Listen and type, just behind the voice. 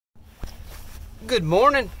Good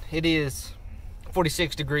morning. It is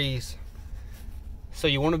 46 degrees. So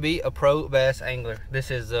you want to be a pro bass angler. This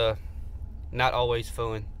is not always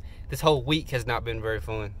fun. This whole week has not been very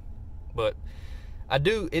fun. But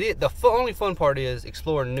the only fun part is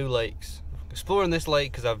exploring new lakes. Exploring this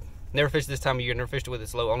lake, because I've never fished this time of year, never fished it with it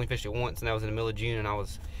slow. I only fished it once, and that was in the middle of June, and I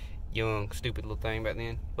was young, stupid little thing back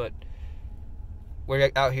then. But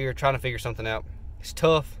we're out here trying to figure something out. It's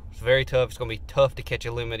tough. It's very tough. It's going to be tough to catch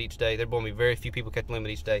a limit each day. There's going to be very few people catch a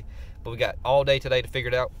limit each day. But we got all day today to figure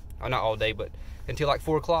it out. Not all day, but until like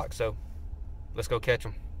 4 o'clock. So let's go catch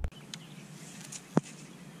them.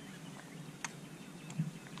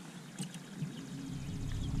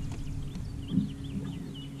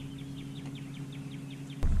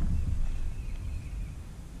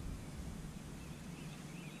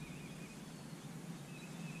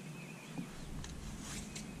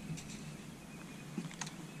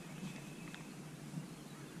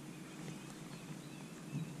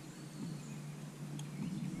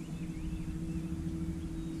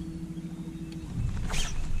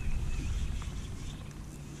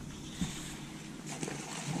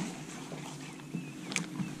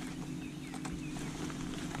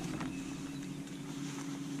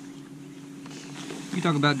 You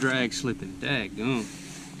talk about drag slipping. Daggone.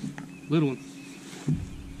 Little one.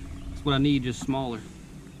 That's what I need, just smaller.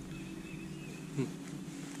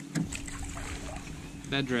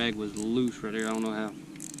 That drag was loose right there. I don't know how.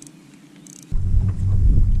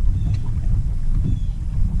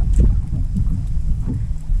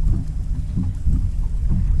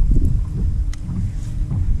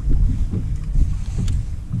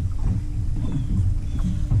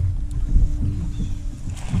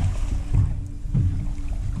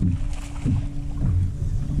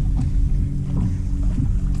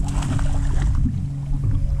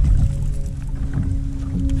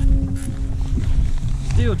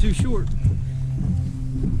 Still too short.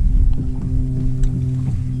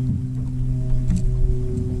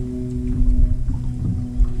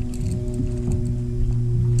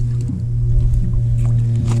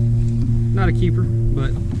 Not a keeper,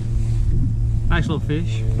 but nice little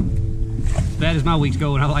fish. As bad as my week's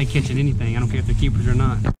going, I like catching anything. I don't care if they're keepers or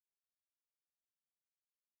not.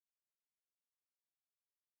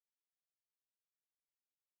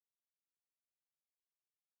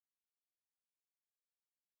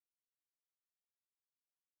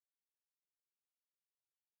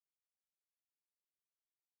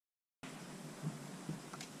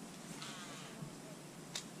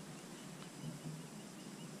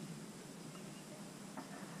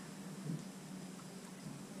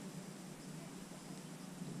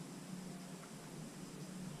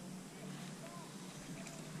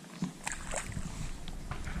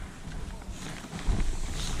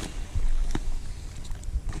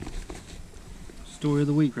 Story of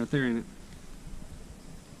the week right there, ain't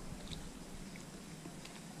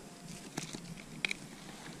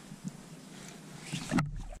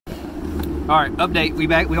it? Alright, update. We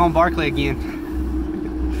back. We on Barkley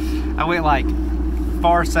again. I went like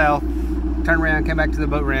far south, turned around, came back to the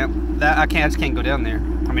boat ramp. I just can't go down there.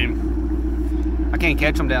 I mean, I can't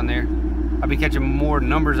catch them down there. I'll be catching more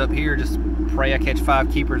numbers up here. Just pray I catch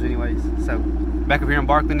 5 keepers anyways. So back up here on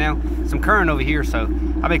Barkley now. Some current over here, so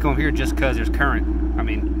I may come over here just because there's current. I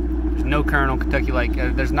mean, there's no current on Kentucky Lake.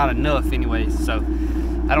 There's not enough anyways, so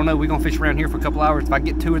I don't know. We're gonna fish around here for a couple hours. If I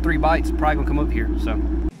get 2 or 3 bites, I'm probably gonna come up here. So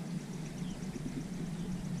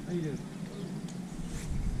how you doing?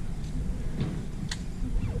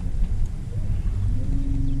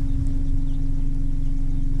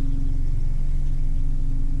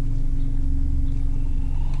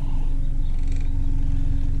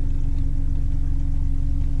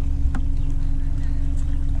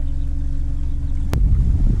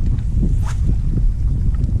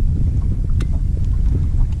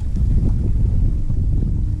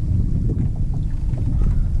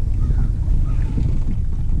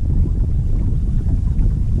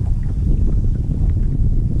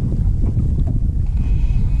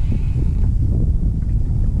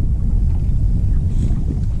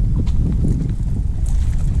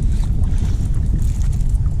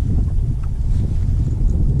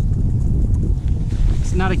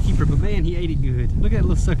 Not a keeper, but man, he ate it good. Look at that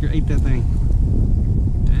little sucker, ate that thing.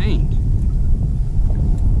 Dang.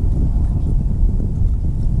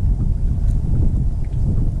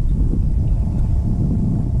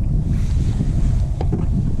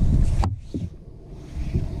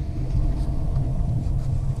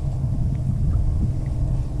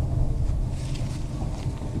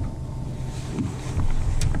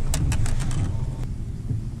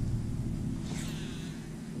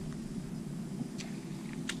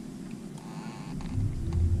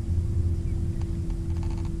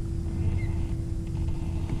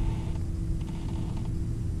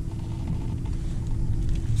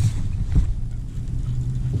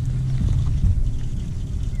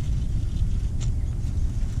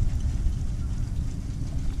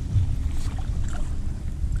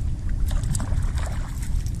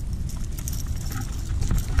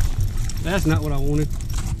 That's not what I wanted.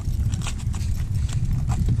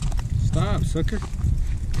 Stop, sucker.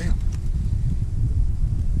 Damn.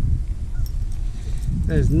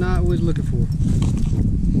 That is not what I was looking for.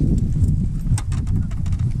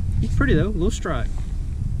 He's pretty though, a little strike.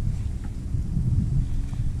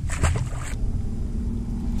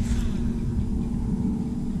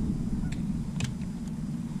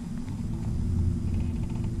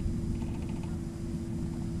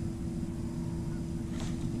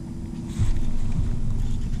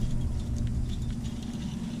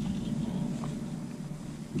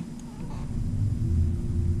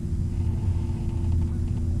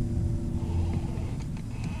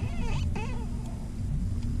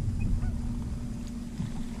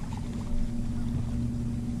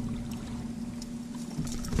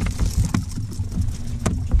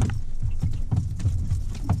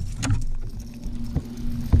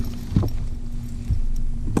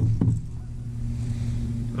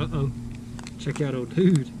 Uh-oh. Check out old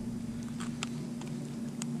dude.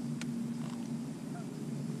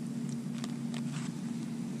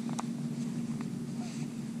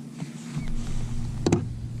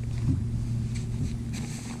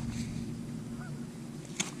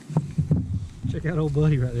 Check out old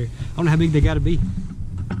buddy right there. I don't know how big they gotta be.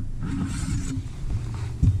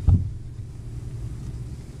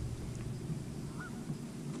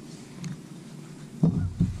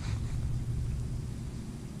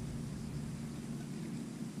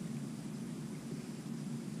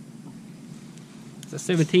 It's a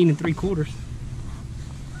 17 3/4.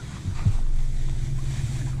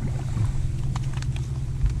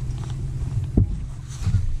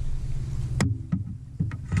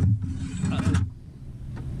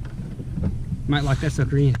 Might lock that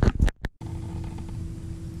sucker in.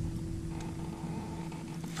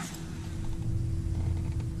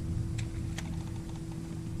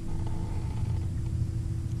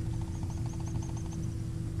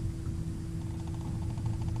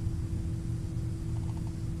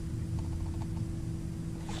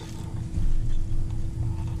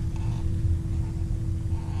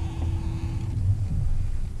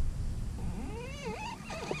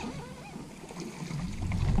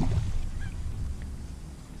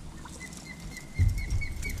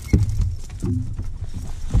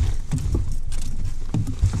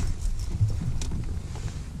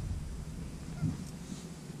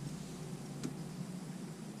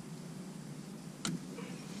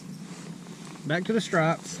 Back to the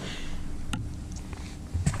stripes.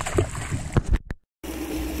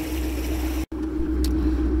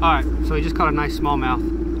 Alright, so we just caught a nice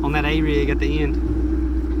smallmouth on that A-rig at the end.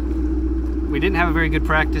 We didn't have a very good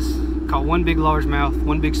practice. Caught one big largemouth,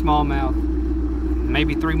 one big smallmouth,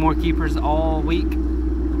 maybe 3 more keepers all week.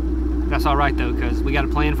 That's alright though, because we got a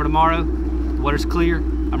plan for tomorrow. The water's clear.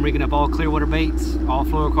 I'm rigging up all clear water baits, all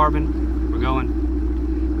fluorocarbon. We're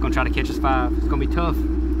going. We're gonna try to catch us 5. It's gonna be tough.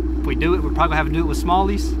 If we do it, we're probably gonna have to do it with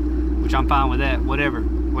smallies, which I'm fine with that. Whatever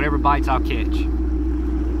bites I'll catch.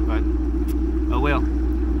 But oh well.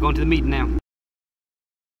 We're going to the meeting now.